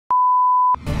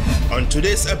On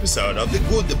today's episode of The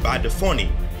Good, the Bad, the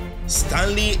Funny,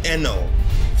 Stanley Eno,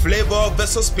 Flavor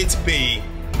vs. Petipay,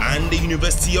 and the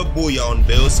University of Boya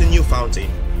unveils a new fountain.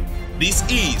 This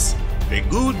is The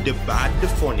Good, the Bad, the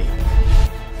Funny.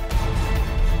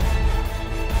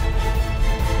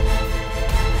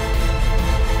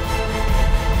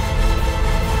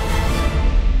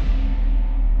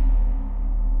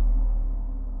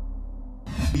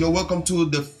 You're welcome to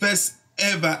the first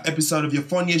ever episode of your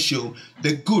funniest show,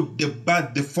 The Good, the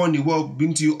Bad, the Funny. We'll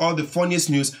bring to you all the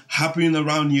funniest news happening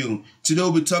around you. Today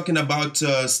we'll be talking about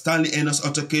Stanley Eno's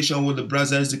altercation with the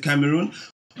brothers, the Cameroon.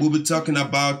 We'll be talking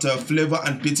about Flavor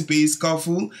and Petipay's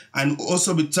scuffle, and we'll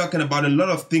also be talking about a lot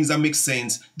of things that make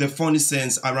sense, the funny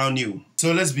sense around you.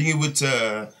 So let's begin with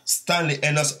Stanley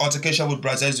Eno's altercation with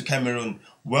brothers, the Cameroon.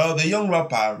 Well, the young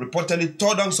rapper reportedly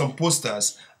tore down some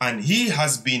posters, and he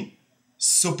has been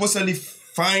supposedly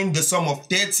fined the sum of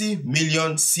 30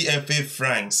 million CFA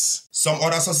francs. Some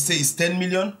other sources say it's 10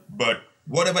 million, but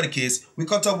whatever the case, we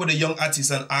caught up with the young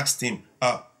artist and asked him,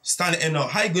 Stanley Eno,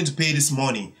 how are you going to pay this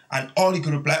money? And all he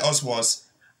could reply us was,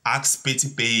 ask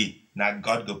Petipay, now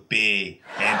God go pay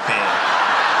and pay.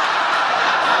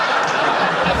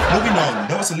 Moving on,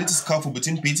 there was a little scuffle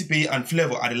between Petipay and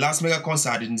Flavor at the last mega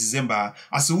concert in December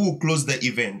as to who closed the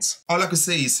event. All I could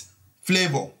say is,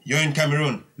 Flavor, you're in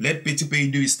Cameroon, let Petipay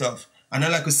do his stuff. And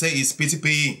all I could say is,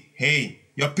 Petipay, hey,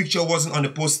 your picture wasn't on the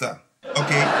poster,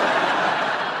 okay?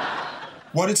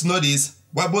 What it's not is,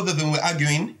 while both of them were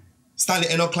arguing, Stanley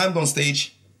Eno climbed on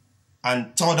stage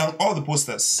and tore down all the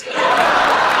posters.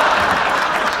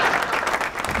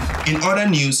 In other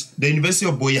news, the University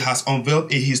of Boya has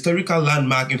unveiled a historical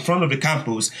landmark in front of the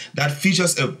campus that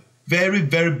features a very,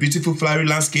 very beautiful flowery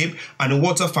landscape and a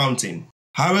water fountain.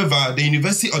 However, the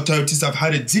university authorities have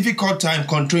had a difficult time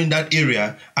controlling that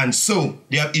area, and so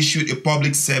they have issued a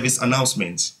public service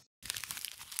announcement.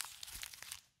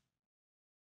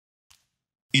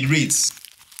 It reads,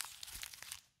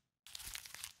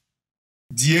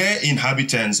 Dear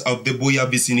inhabitants of the Boya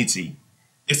vicinity,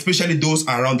 especially those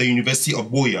around the University of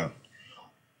Boya,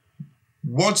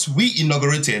 what we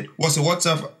inaugurated was a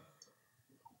water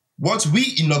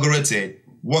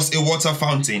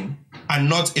fountain and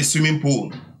not a swimming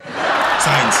pool.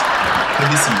 Science,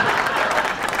 medicine.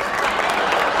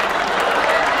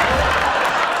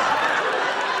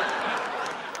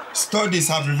 Studies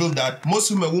have revealed that most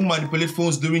women who manipulate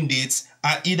phones during dates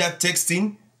are either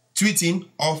texting, tweeting,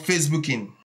 or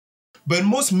Facebooking. But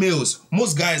most males,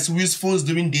 most guys who use phones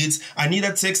during dates are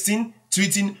neither texting,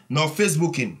 tweeting, nor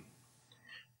Facebooking.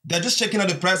 They're just checking out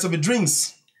the price of the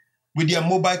drinks with their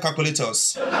mobile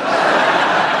calculators.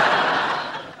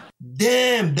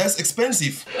 Damn, that's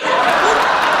expensive. Hey,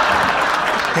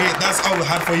 that's all we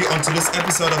had for you on today's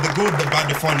episode of The Good, the Bad,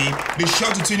 the Funny. Be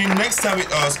sure to tune in next time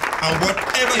with us, and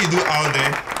whatever you do out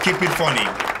there, keep it funny.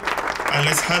 And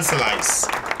let's Hanselize.